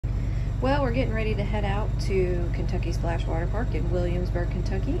Well, we're getting ready to head out to Kentucky Splash Water Park in Williamsburg,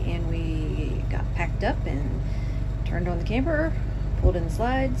 Kentucky, and we got packed up and turned on the camper, pulled in the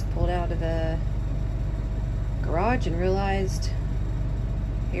slides, pulled out of the garage, and realized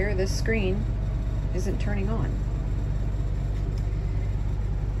here this screen isn't turning on.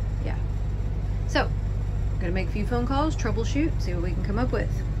 Yeah. So, I'm gonna make a few phone calls, troubleshoot, see what we can come up with.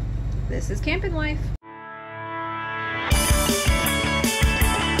 This is camping life.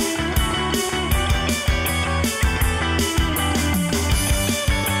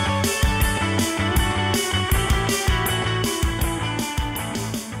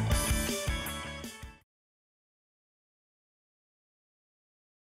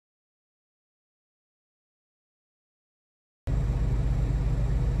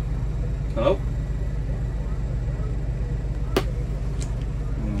 Hello?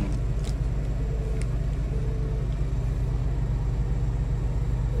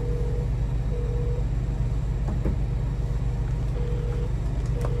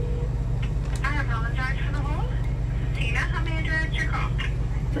 I apologize for the hold. Tina, how may I direct your call?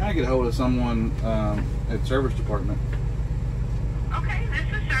 Trying to get a hold of someone at service department. Okay, this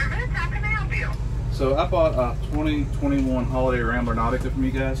is service. How can I help you? So I bought a 2021 Holiday Rambler Nautica from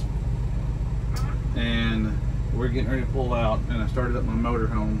you guys, and we're getting ready to pull out, and I started up my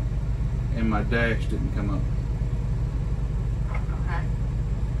motorhome and my dash didn't come up. Okay.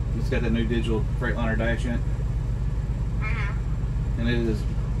 It's got that new digital Freightliner dash in it, and it is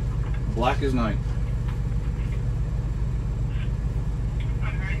black as night.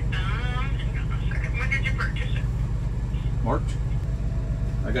 Alright, hang on a second. When did you purchase it? March.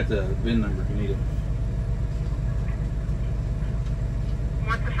 I got the VIN number if you need it.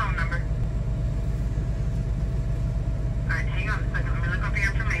 What's the phone number? Alright, hang on a second. Let me look up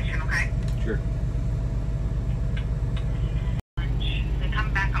your information, okay? Sure. They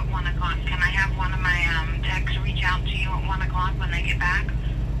come back at 1 o'clock. Can I have one of my techs reach out to you at 1 o'clock when they get back?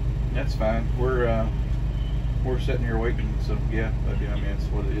 That's fine. We're sitting here waiting, so yeah, but yeah, I mean, it's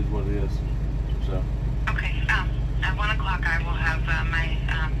what it is. So. Okay, at 1 o'clock I will have my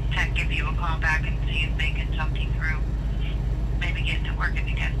tech give you a call back and see if they can talk you through maybe getting to work if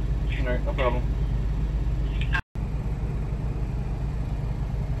you can. All right, no problem.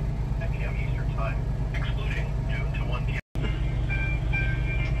 10 p.m. Eastern Time, excluding noon to 1 p.m.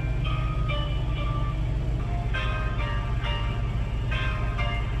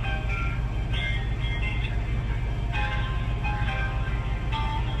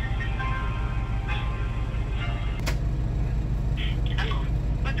 Oh,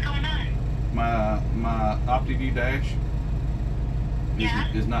 what's going on? My OptiView dash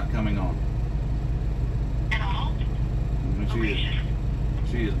Yeah? is not coming on. At all? I mean,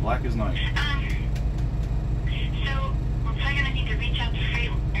 she is black as night. So we're probably gonna need to reach out to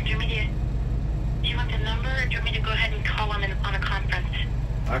Freightliner. Do you want the number, or do you want me to go ahead and call them on a conference?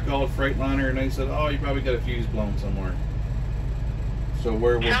 I called Freightliner and they said, "Oh, you probably got a fuse blown somewhere." So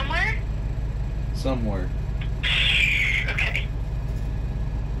where will Somewhere? somewhere? Okay.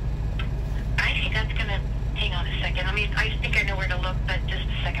 I think that's gonna. Hang on a second. I think I know where to look, but just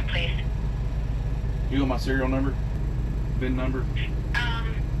a second, please. You want my serial number, VIN number?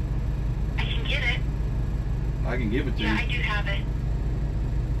 I can get it. I can give it to Yeah, I you. do have it.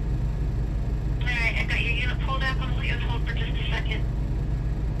 Alright, I got your unit pulled up. I'm gonna put you on hold for just a second.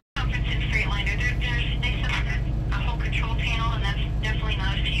 Conference in Freightliner. They set up a whole control panel, and that's definitely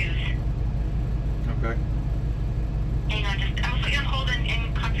not a fuse. Okay. Hang on, I'll put you on hold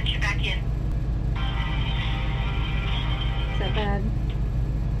and conference you back in. Is that bad?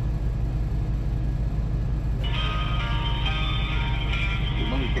 Your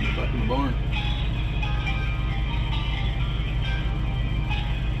money put it back in the barn.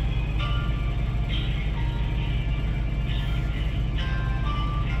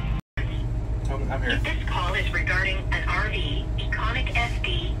 I'm here. If this call is regarding an RV, Econic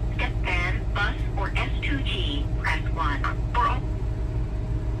SD, step van, bus, or S2G, press 1. For all...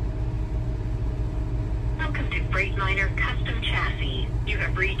 Welcome to Freightliner Custom Chassis. You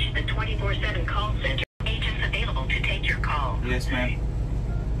have reached the 24/7 call center. Agents available to take your call. Yes, ma'am.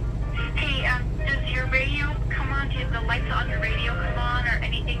 Hey, does your radio come on? Do the lights on your radio come on, or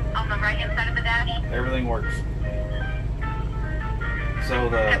anything on the right-hand side of the dash? Everything works. So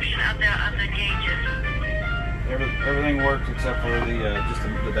Exception of the gauges. everything works except for the just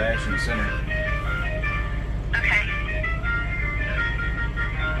the dash in the center. Okay.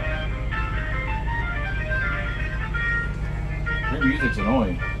 Your music's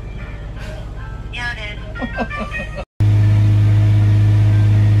annoying. Yeah, it is.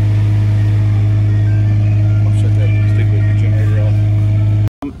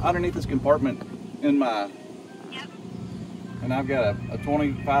 underneath this compartment in my, Yep. and I've got a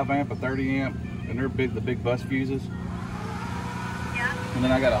 25 amp, a 30 amp, and they're big, the big bus fuses. Yeah. And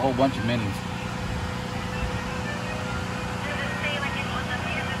then I got a whole bunch of minis. Does it say like it was a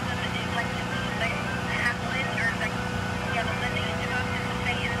fuses and it's like half lit or like yeah the lid that you took off, does it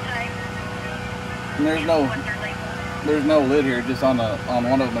say inside? And there's What no, they're labeled? there's no lid here. Just on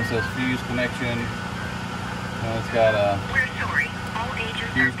one of them it says fuse connection. It's got a We're sorry. All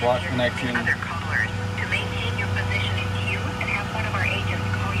agents fuse are block busy connection. assisting other callers. To maintain your position in queue and have one of our agents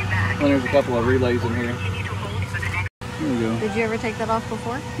call you back. And there's a couple of relays in here. Continue to hold for the next. Here we go. Did you ever take that off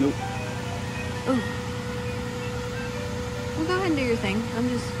before? Nope. Ooh. Well, go ahead and do your thing. I'm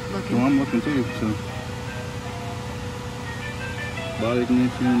just looking. Well, I'm looking too. So, body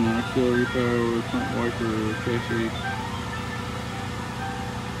connection, auxiliary power, front wiper, chassis.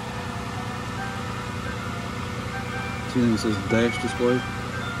 See, then it says dash display.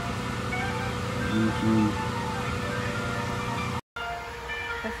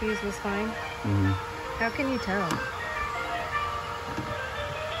 The fuse was fine. Mm-hmm. How can you tell?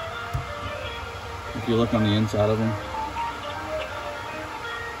 If you look on the inside of them,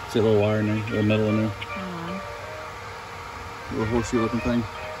 see a little wire in there, a little metal in there, little horseshoe looking thing.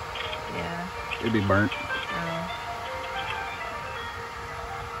 Yeah. It'd be burnt.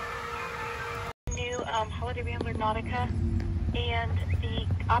 New Holiday Rambler Nautica, and the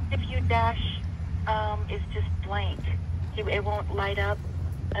OptiView dash is just blank. It won't light up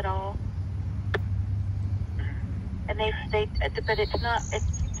at all. And but it's not.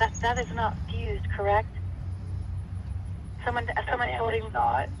 That is not fused, correct? Someone told him.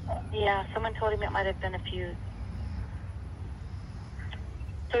 Not. Yeah, someone told him it might have been a fuse.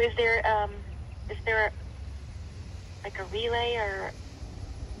 So is there like a relay or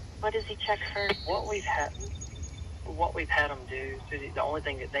what does he check first? What we've had them do, the only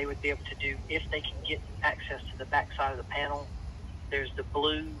thing that they would be able to do if they can get access to the back side of the panel, there's the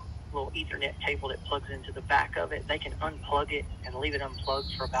blue little Ethernet cable that plugs into the back of it. They can unplug it and leave it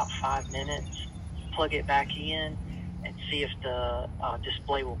unplugged for about 5 minutes, plug it back in, and see if the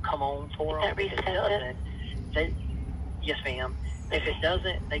display will come on for them. That If it resets doesn't, yes, ma'am. If it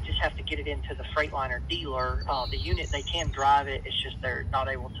doesn't, they just have to get it into the Freightliner dealer. The unit, they can drive it. It's just they're not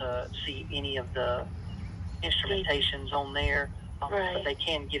able to see any of the instrumentations on there. Right. But they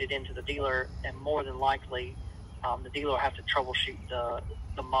can get it into the dealer, and more than likely, the dealer will have to troubleshoot the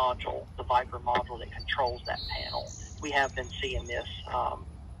module, the Viper module that controls that panel. We have been seeing this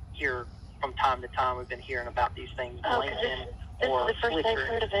here from time to time. We've been hearing about these things blinking This or is the first I've flickering.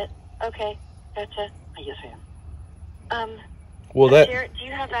 heard of it. Okay, gotcha. Yes, ma'am. Will that Jared, do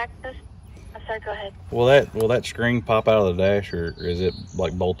you have access? I'm sorry, go ahead. will that screen pop out of the dash, or is it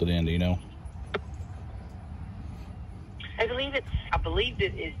like bolted in? Do you know? I believe it's I believe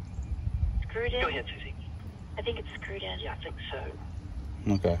it is. screwed in. Go ahead, Susie. I think it's screwed in. Yeah, I think so.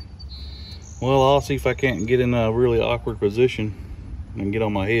 Okay. Well, I'll see if I can't get in a really awkward position and get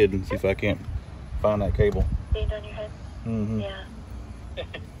on my head and see if I can't find that cable. Stand on your head. Mm-hmm. Yeah.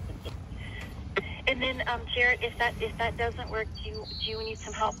 And then, Jared, if that doesn't work, do you need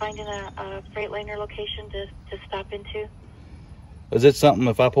some help finding a Freightliner location to stop into? Is it something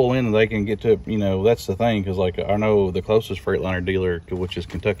if I pull in and they can get to, you know, that's the thing, because like I know the closest Freightliner dealer, which is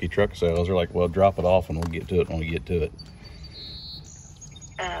Kentucky Truck Sales, are like, well, drop it off and we'll get to it when we get to it.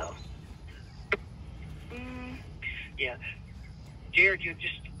 Oh. Yeah. Jared, you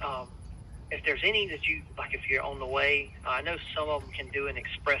just, if there's any that you, like if you're on the way, I know some of them can do an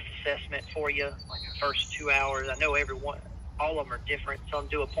express assessment for you, like the first 2 hours. I know all of them are different. Some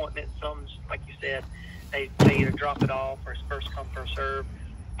do appointments, some, like you said, they either drop it off or it's first come, first serve.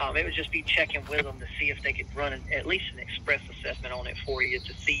 It would just be checking with them to see if they could run at least an express assessment on it for you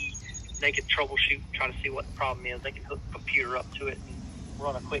to see, they could troubleshoot, try to see what the problem is. They can hook the computer up to it and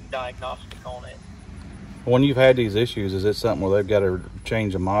run a quick diagnostic on it. When you've had these issues, is it something where they've got to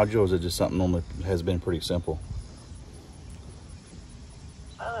change a module, or is it just something that has been pretty simple?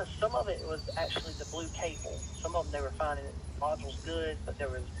 Some of it was actually the blue cable. Some of them they were finding the module's good, but there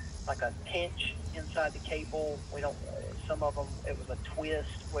was like a pinch inside the cable. Some of them it was a twist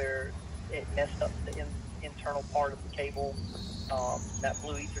where it messed up the internal part of the cable, that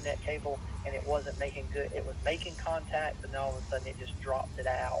blue Ethernet cable, and it wasn't making good. It was making contact, but then all of a sudden it just dropped it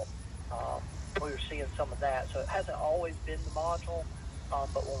out. We were seeing some of that, so it hasn't always been the module,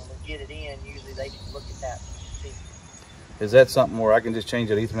 but when we get it in, usually they can look at that and see. Is that something where I can just change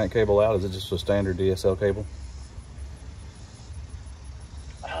that Ethernet cable out? Is it just a standard DSL cable?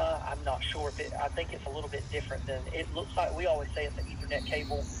 I'm not sure if I think it's a little bit different than, it looks like, we always say it's an Ethernet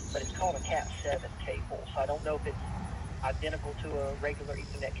cable, but it's called a Cat 7 cable, so I don't know if it's identical to a regular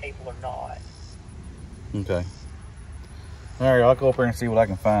Ethernet cable or not. Okay. All right, I'll go up here and see what I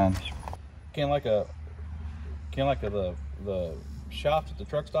can find. Can the shops at the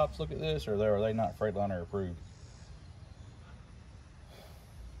truck stops look at this, or are they not Freightliner approved?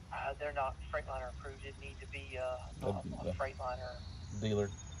 They're not Freightliner approved. It needs to be a Freightliner dealer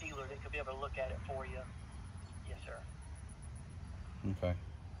that could be able to look at it for you. Yes, sir. Okay.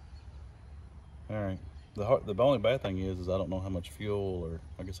 All right. The only bad thing is I don't know how much fuel, or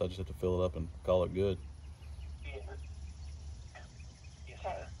I guess I just have to fill it up and call it good. Yeah. Yes,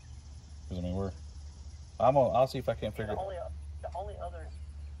 sir. Because I mean I'll see if I can't figure it. The only other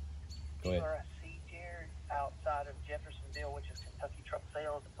dealer I see, Jared, outside of Jeffersonville, which is Kentucky Truck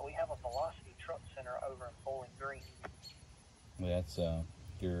Sales, we have a Velocity Truck Center over in Bowling Green. Yeah, that's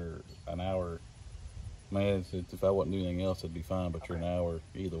you're an hour. Man, if I wasn't doing anything else, it'd be fine. But you're an hour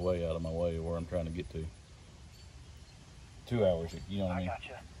either way out of my way where I'm trying to get to. 2 hours, you know what I mean?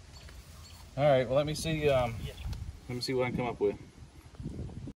 Gotcha. All right. Well, let me see. Yes. Let me see what I can come up with.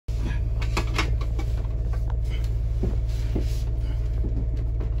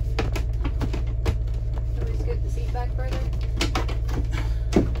 Can we scoot the seat back further?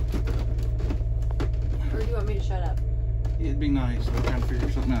 Or do you want me to shut up? Yeah, it'd be nice. I'm trying to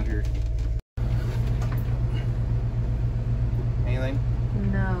figure something out here. Anything?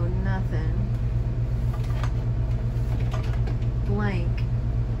 No, nothing. Blank.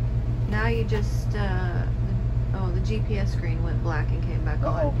 Now you just, oh, the GPS screen went black and came back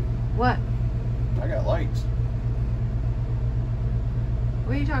on. What? I got lights.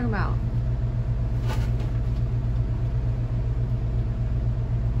 What are you talking about?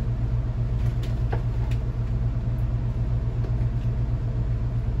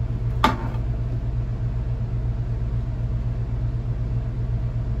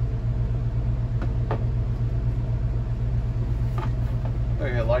 I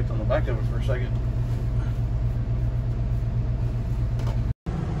had lights on the back of it for a second.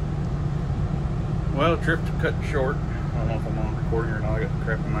 Well, trip cut short. I don't know if I'm on recording or not. I got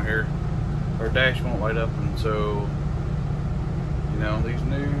crap in my hair. Our dash won't light up, and so, you know, these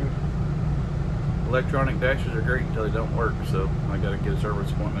new electronic dashes are great until they don't work. So I got to get a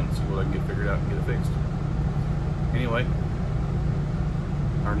service appointment and see what I can get figured out and get it fixed. Anyway,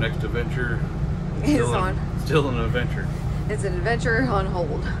 our next adventure is still an adventure. It's an adventure on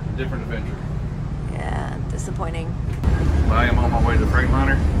hold. A different adventure. Yeah, disappointing. I am on my way to the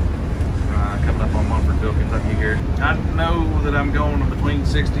Freightliner. Coming up on Munfordville, Kentucky here. I know that I'm going between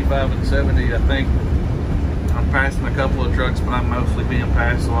 65 and 70. I think I'm passing a couple of trucks, but I'm mostly being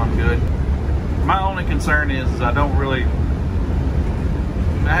passed, so I'm good. My only concern is I don't really,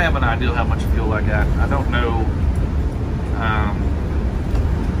 I have an idea how much fuel I got. I don't know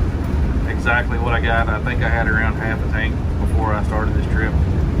exactly what I got. I think I had around half a tank before I started this trip.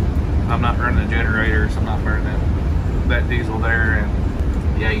 I'm not running a generator, so I'm not burning that diesel there. And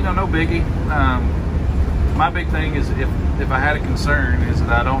yeah, you know, no biggie. My big thing is if I had a concern is that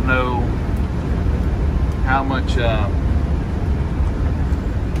I don't know how much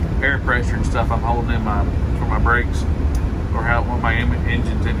air pressure and stuff I'm holding in for my brakes, or what my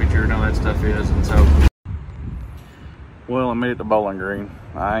engine temperature and all that stuff is. And so, well, I made it to Bowling Green.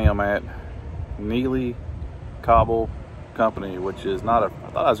 I am at Neely Cobble Company, which is not a, I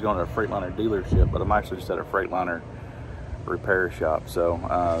thought I was going to a Freightliner dealership, but I'm actually just at a Freightliner repair shop. So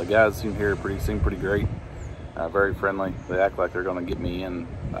the guys in here seem pretty great, very friendly. They act like they're going to get me in,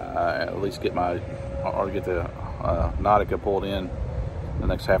 at least get the Nautica pulled in the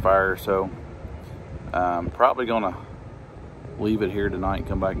next half hour or so. Probably going to leave it here tonight and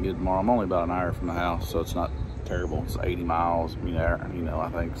come back and get it tomorrow. I'm only about an hour from the house, so it's not terrible. It's 80 miles, you know, I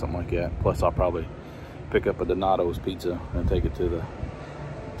think something like that. Plus, I'll probably pick up a Donato's pizza and take it to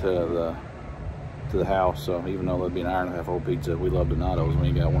the house. So even though it'd be an hour and a half old pizza, we love Donato's when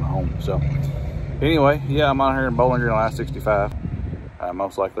you got one at home. So anyway, yeah, I'm out here in Bowling Green on I-65.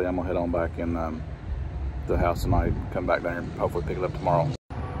 Most likely I'm gonna head on back in the house tonight, come back down here and hopefully pick it up tomorrow.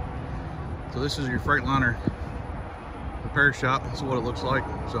 So this is your Freightliner repair shop. This is what it looks like.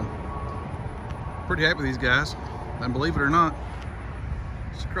 So pretty happy with these guys. And believe it or not,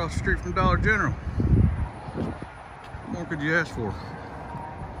 it's across the street from Dollar General. What more could you ask for?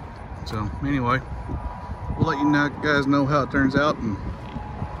 So anyway, we'll let you guys know how it turns out and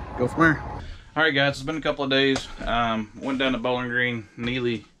go from there. All right, guys, it's been a couple of days. Went down to Bowling Green,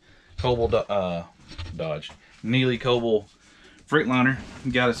 Neely Cobble Neely Cobble Freightliner,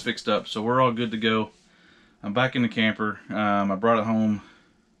 got us fixed up, so we're all good to go. I'm back in the camper. I brought it home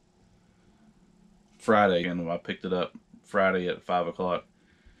Friday, and I picked it up Friday at 5 o'clock.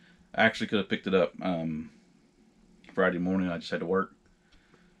 I actually could have picked it up Friday morning. I just had to work.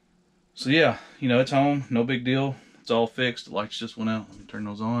 So yeah, you know, it's home. No big deal. It's all fixed. The lights just went out. Let me turn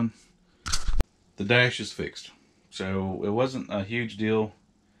those on. The dash is fixed. So it wasn't a huge deal.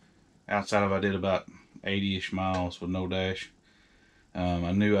 Outside of I did about 80-ish miles with no dash.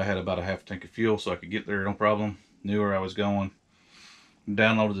 I knew I had about a half tank of fuel, so I could get there no problem. Knew where I was going.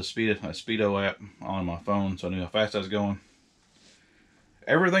 Downloaded the Speedo app on my phone, so I knew how fast I was going.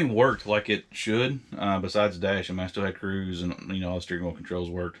 Everything worked like it should, besides the dash. I mean, I still had cruise, and you know, all the steering wheel controls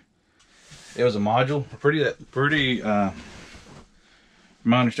worked. It was a module, pretty. From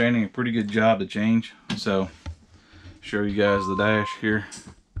my understanding, a pretty good job to change. So, show you guys the dash here.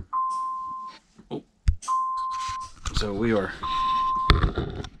 Oh. So we are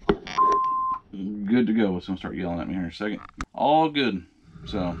good to go. It's gonna start yelling at me here in a second. All good.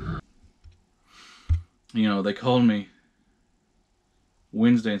 So, you know, they called me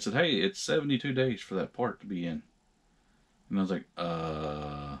Wednesday and said, hey, it's 72 days for that part to be in. And I was like,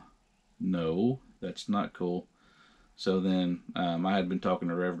 no, that's not cool. So then I had been talking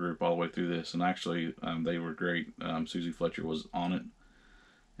to Rev Group all the way through this, and actually they were great. Susie Fletcher was on it,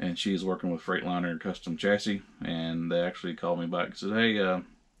 and she is working with Freightliner Custom Chassis, and they actually called me back and said, hey,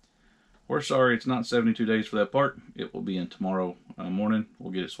 we're sorry, it's not 72 days for that part. It will be in tomorrow morning.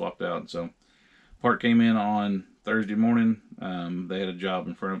 We'll get it swapped out. So part came in on Thursday morning. They had a job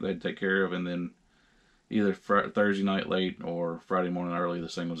in front of them they had to take care of, and then either Thursday night late or Friday morning early,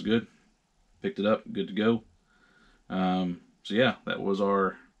 this thing was good. Picked it up, good to go. So yeah, that was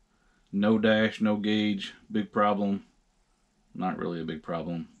our no dash, no gauge, big problem. Not really a big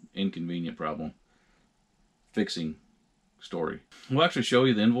problem, inconvenient problem. Fixing story. We'll actually show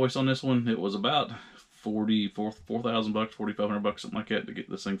you the invoice on this one. It was about $4,000, $4,500, something like that to get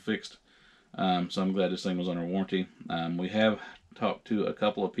this thing fixed. So I'm glad this thing was under warranty. We have talked to a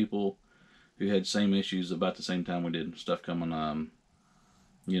couple of people who had same issues about the same time we did. Stuff coming,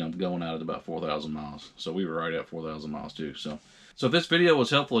 you know, going out at about 4,000 miles. So we were right at 4,000 miles too. So if this video was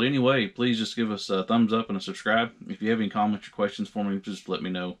helpful in any way, please just give us a thumbs up and a subscribe. If you have any comments or questions for me, just let me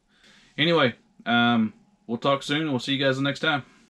know. Anyway, we'll talk soon, and we'll see you guys the next time.